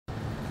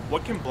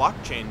What can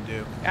blockchain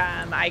do?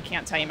 I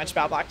can't tell you much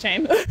about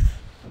blockchain.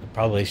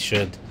 Probably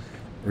should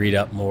read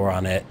up more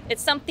on it.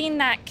 It's something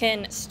that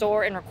can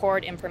store and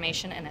record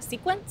information in a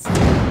sequence.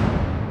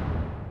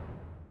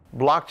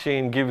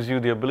 Blockchain gives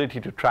you the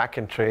ability to track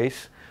and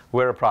trace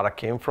where a product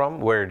came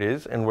from, where it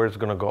is, and where it's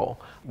going to go.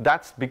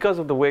 That's because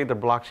of the way the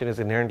blockchain is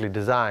inherently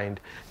designed.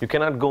 You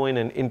cannot go in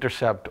and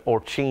intercept or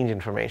change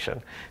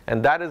information.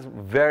 And that is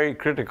very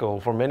critical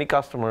for many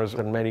customers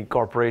and many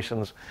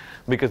corporations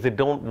because they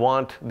don't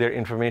want their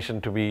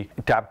information to be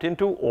tapped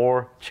into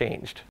or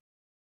changed.